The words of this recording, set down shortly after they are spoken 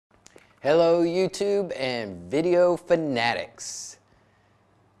Hello YouTube and video fanatics.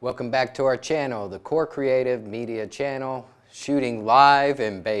 Welcome back to our channel, the Core Creative Media channel, shooting live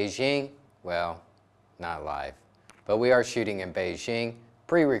in Beijing. Well, not live, but we are shooting in Beijing,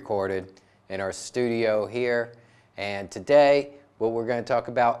 pre-recorded in our studio here. And today, what we're going to talk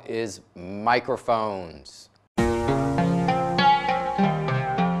about is microphones.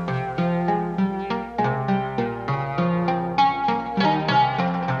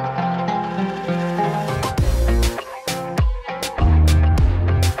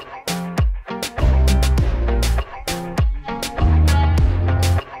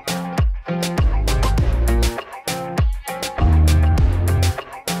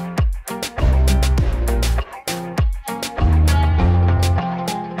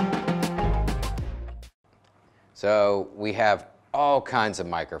 So we have all kinds of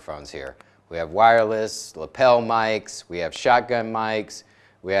microphones here. We have wireless, lapel mics, we have shotgun mics,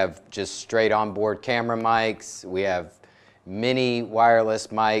 we have just straight onboard camera mics, we have mini wireless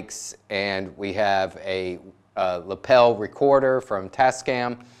mics, and we have a lapel recorder from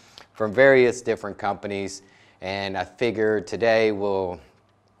Tascam from various different companies. And I figured today we'll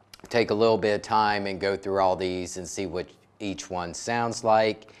take a little bit of time and go through all these and see what each one sounds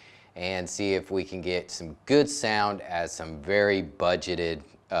like, and see if we can get some good sound as some very budgeted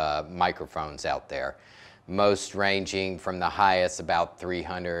microphones out there. Most ranging from the highest about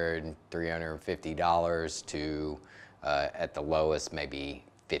 $300, $350 to at the lowest maybe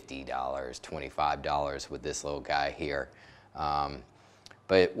 $50, $25 with this little guy here.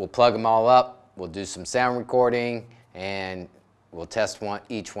 But we'll plug them all up, we'll do some sound recording, and we'll test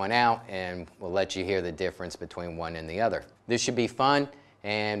each one out, and we'll let you hear the difference between one and the other. This should be fun.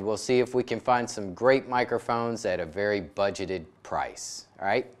 And we'll see if we can find some great microphones at a very budgeted price, all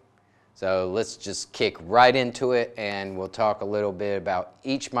right? So let's just kick right into it, and we'll talk a little bit about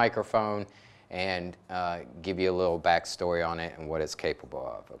each microphone and give you a little backstory on it and what it's capable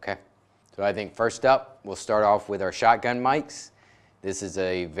of, okay? So I think first up, we'll start off with our shotgun mics. This is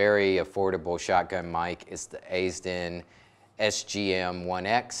a very affordable shotgun mic. It's the Azden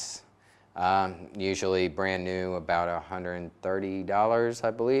SGM-1X. Usually brand new, about $130,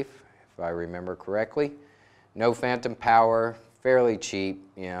 I believe, if I remember correctly. No phantom power, fairly cheap,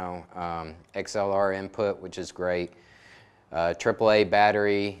 you know, XLR input, which is great. AAA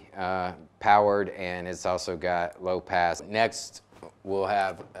battery powered, and it's also got low pass. Next, we'll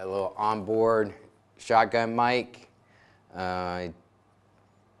have a little onboard shotgun mic.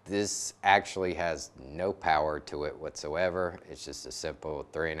 This actually has no power to it whatsoever. It's just a simple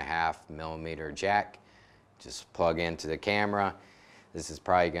 3.5mm jack. Just plug into the camera. This is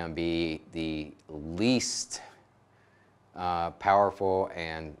probably going to be the least powerful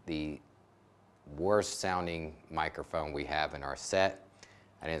and the worst sounding microphone we have in our set.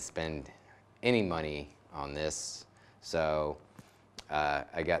 I didn't spend any money on this, so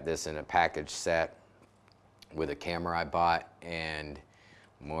I got this in a package set with a camera I bought, and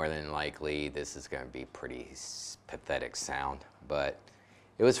more than likely this is going to be pretty pathetic sound, but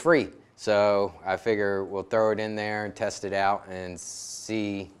it was free, so I figure we'll throw it in there and test it out and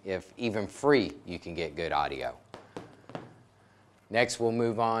see if even free you can get good audio. Next, we'll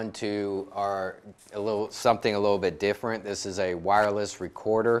move on to something a little bit different. This is a wireless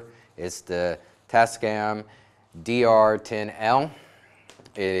recorder. It's the Tascam DR10L.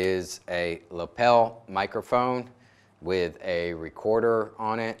 It is a lapel microphone with a recorder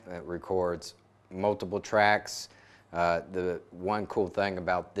on it that records multiple tracks. The one cool thing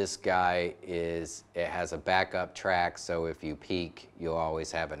about this guy is it has a backup track, so if you peak, you'll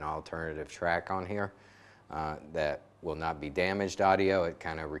always have an alternative track on here that will not be damaged audio. It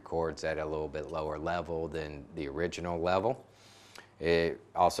kind of records at a little bit lower level than the original level. It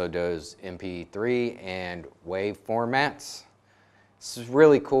also does MP3 and WAV formats. This is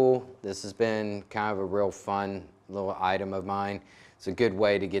really cool. This has been kind of a real fun little item of mine. It's a good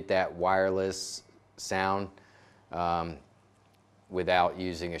way to get that wireless sound without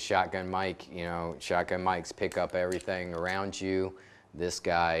using a shotgun mic. You know, shotgun mics pick up everything around you. This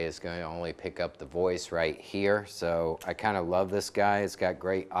guy is going to only pick up the voice right here. So I kind of love this guy. It's got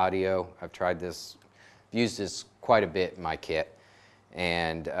great audio. I've tried this, used this quite a bit in my kit,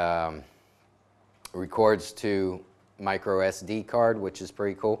 and records to micro SD card, which is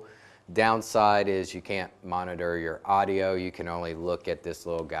pretty cool. Downside is you can't monitor your audio. You can only look at this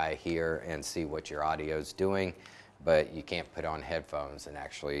little guy here and see what your audio is doing, but you can't put on headphones and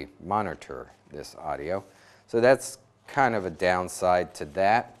actually monitor this audio. So that's kind of a downside to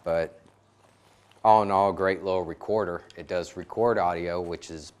that, but all in all, great little recorder. It does record audio,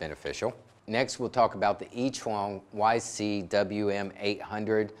 which is beneficial. Next, we'll talk about the Yichuang YC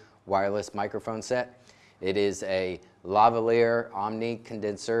WM800 wireless microphone set. It is a lavalier omni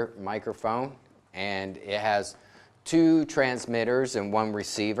condenser microphone, and it has 2 transmitters and 1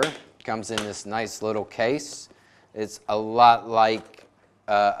 receiver. It comes in this nice little case. It's a lot like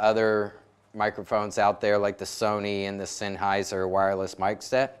other microphones out there, like the Sony and the Sennheiser wireless mic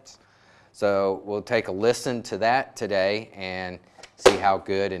sets. So we'll take a listen to that today and see how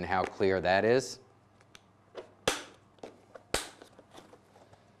good and how clear that is.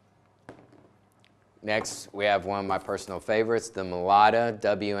 Next, we have one of my personal favorites, the Mailada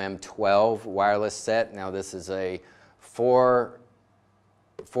WM12 wireless set. Now this is a 4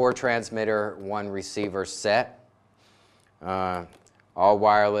 transmitter, 1 receiver set. All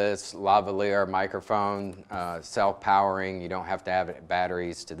wireless, lavalier microphone, self-powering. You don't have to have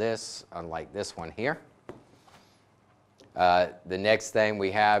batteries to this, unlike this one here. The next thing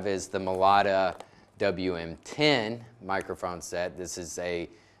we have is the Mailada WM10 microphone set. This is a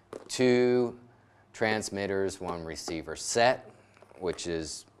 2 transmitters, 1 receiver set, which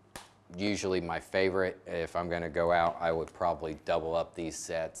is usually my favorite. If I'm going to go out, I would probably double up these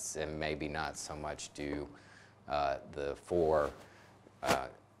sets and maybe not so much do the 4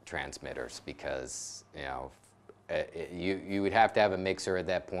 transmitters, because you would have to have a mixer at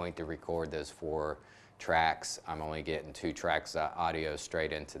that point to record those 4 tracks. I'm only getting 2 tracks of audio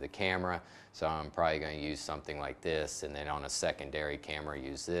straight into the camera, so I'm probably going to use something like this, and then on a secondary camera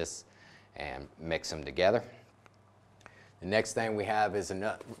use this and mix them together. The next thing we have is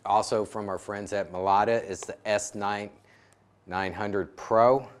also from our friends at Mailada, is the S900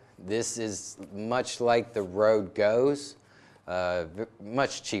 Pro. This is much like the Rode Goes,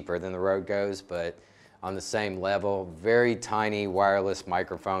 much cheaper than the Rode Goes, but on the same level. Very tiny wireless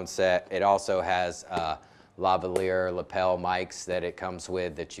microphone set. It also has lavalier lapel mics that it comes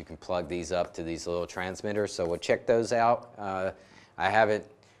with, that you can plug these up to these little transmitters. So we'll check those out. I haven't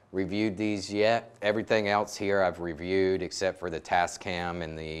reviewed these yet. Everything else here I've reviewed except for the Tascam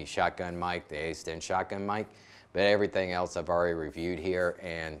and the shotgun mic, the Azden shotgun mic. But everything else I've already reviewed here,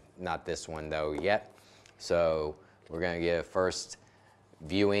 and not this one though yet. So we're going to get a first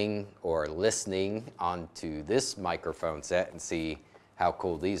viewing or listening onto this microphone set and see how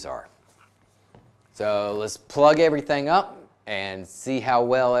cool these are. So let's plug everything up and see how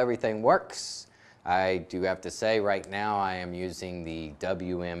well everything works. I do have to say right now I am using the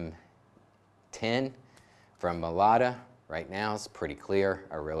WM10 from Mailada. Right now it's pretty clear.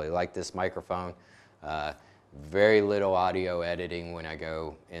 I really like this microphone. Very little audio editing when I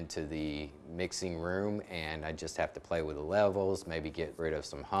go into the mixing room, and I just have to play with the levels, maybe get rid of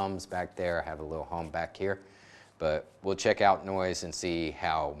some hums back there. I have a little hum back here, but we'll check out noise and see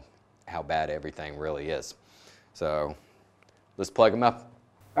how bad everything really is. So let's plug them up.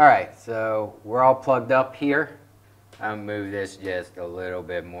 All right, so we're all plugged up here. I'll move this just a little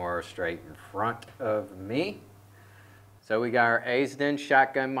bit more straight in front of me. So we got our Azden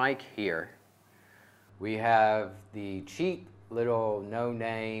shotgun mic here. We have the cheap little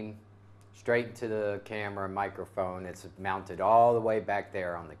no-name straight to the camera microphone. It's mounted all the way back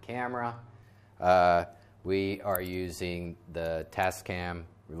there on the camera. We are using the Tascam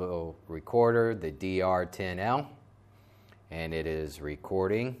little recorder, the DR10L, and it is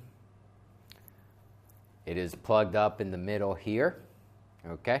recording. It is plugged up in the middle here.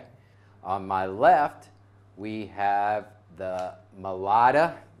 Okay. On my left, we have the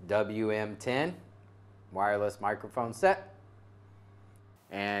Mailada WM10 wireless microphone set.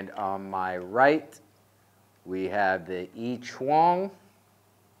 And on my right, we have the Yichuang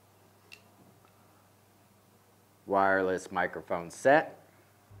wireless microphone set.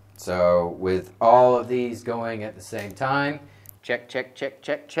 So with all of these going at the same time, check, check, check,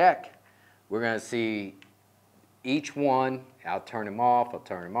 check, check. We're going to see each one. I'll turn them off, I'll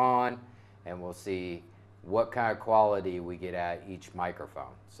turn them on, and we'll see what kind of quality we get at each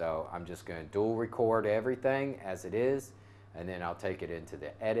microphone. So I'm just going to dual record everything as it is, and then I'll take it into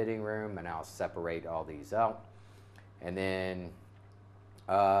the editing room and I'll separate all these out. And then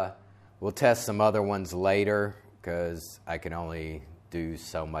we'll test some other ones later, because I can only do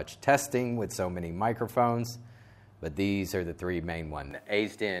so much testing with so many microphones. But these are the 3 main ones. The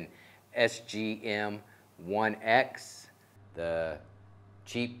Azden SGM1X, the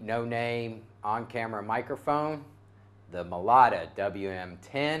cheap no-name on-camera microphone, the Mailada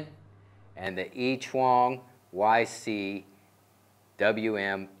WM10, and the Yichuang YC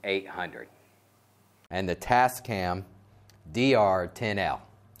WM800, and the Tascam DR10L.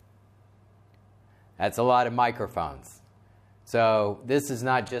 That's a lot of microphones. So this is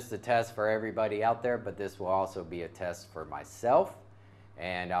not just a test for everybody out there, but this will also be a test for myself,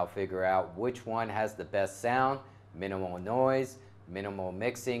 and I'll figure out which one has the best sound, minimal noise, minimal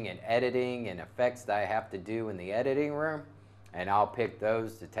mixing and editing and effects that I have to do in the editing room, and I'll pick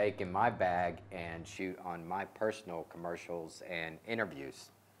those to take in my bag and shoot on my personal commercials and interviews.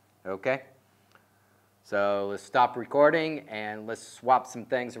 Okay? So let's stop recording and let's swap some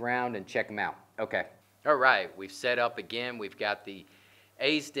things around and check them out. Okay. All right, we've set up again. We've got the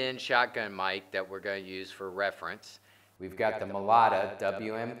Azden shotgun mic that we're going to use for reference. We've got the Mailada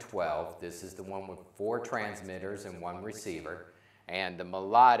WM12. This is the one with 4 transmitters and 1 receiver. And the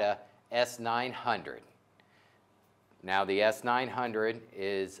Mailada S900. Now the S900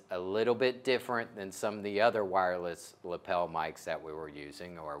 is a little bit different than some of the other wireless lapel mics that we were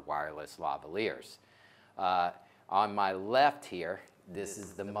using, or wireless lavaliers. On my left here, this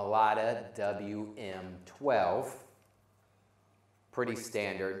is the Mailada WM12. Pretty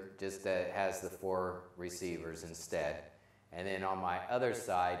standard, just that it has the 4 receivers instead. And then on my other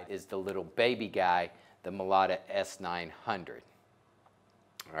side is the little baby guy, the Mailada S900.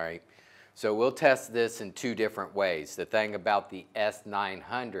 All right, so we'll test this in 2 different ways. The thing about the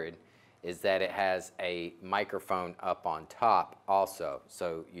S900 is that it has a microphone up on top also.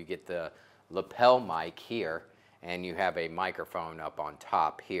 So you get the lapel mic here, and you have a microphone up on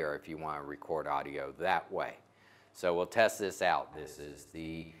top here if you want to record audio that way. So we'll test this out. This is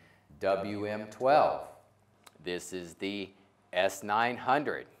the WM12. This is the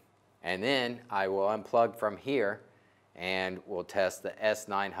S900. And then I will unplug from here and we'll test the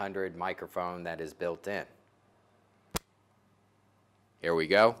S900 microphone that is built in. Here we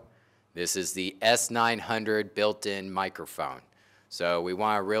go. This is the S900 built-in microphone. So we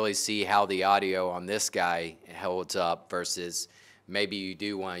want to really see how the audio on this guy holds up versus maybe you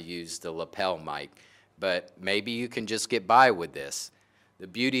do want to use the lapel mic, but maybe you can just get by with this. The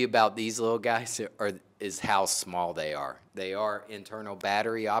beauty about these little guys is how small they are. They are internal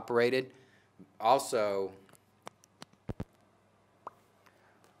battery operated. Also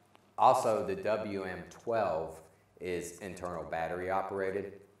the WM12 is internal battery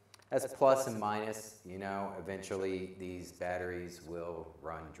operated. That's plus and minus. You know, eventually these batteries will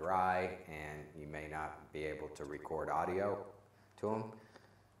run dry and you may not be able to record audio to them.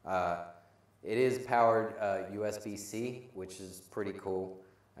 It is powered USB-C, which is pretty cool.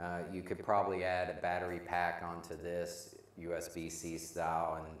 You could probably add a battery pack onto this USB-C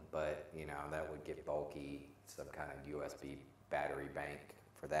style, but you know, that would get bulky, some kind of USB battery bank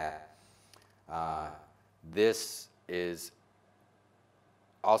for that. This is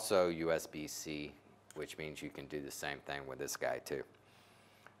also USB-C, which means you can do the same thing with this guy too.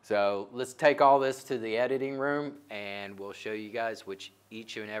 So let's take all this to the editing room and we'll show you guys which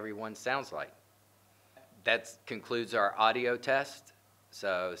each and every one sounds like. That concludes our audio test.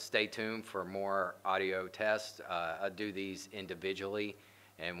 So stay tuned for more audio tests. I'll do these individually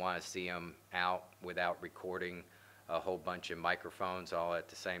and want to see them out without recording a whole bunch of microphones all at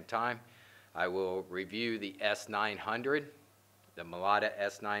the same time. I will review the S900, the Mailada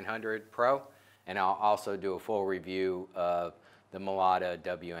S900 Pro, and I'll also do a full review of the Mailada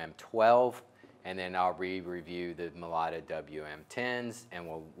WM12, and then I'll review the Mailada WM10s, and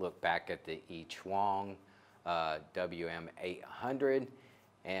we'll look back at the Yichuang WM800,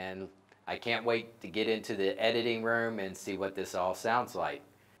 and I can't wait to get into the editing room and see what this all sounds like.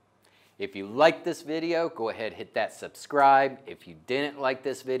 If you liked this video, go ahead, hit that subscribe. If you didn't like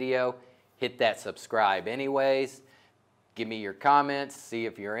this video, hit that subscribe anyways. Give me your comments, see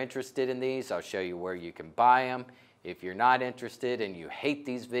if you're interested in these. I'll show you where you can buy them. If you're not interested and you hate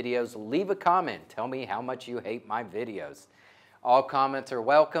these videos, leave a comment. Tell me how much you hate my videos. All comments are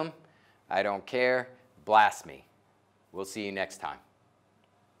welcome. I don't care. Blast me. We'll see you next time.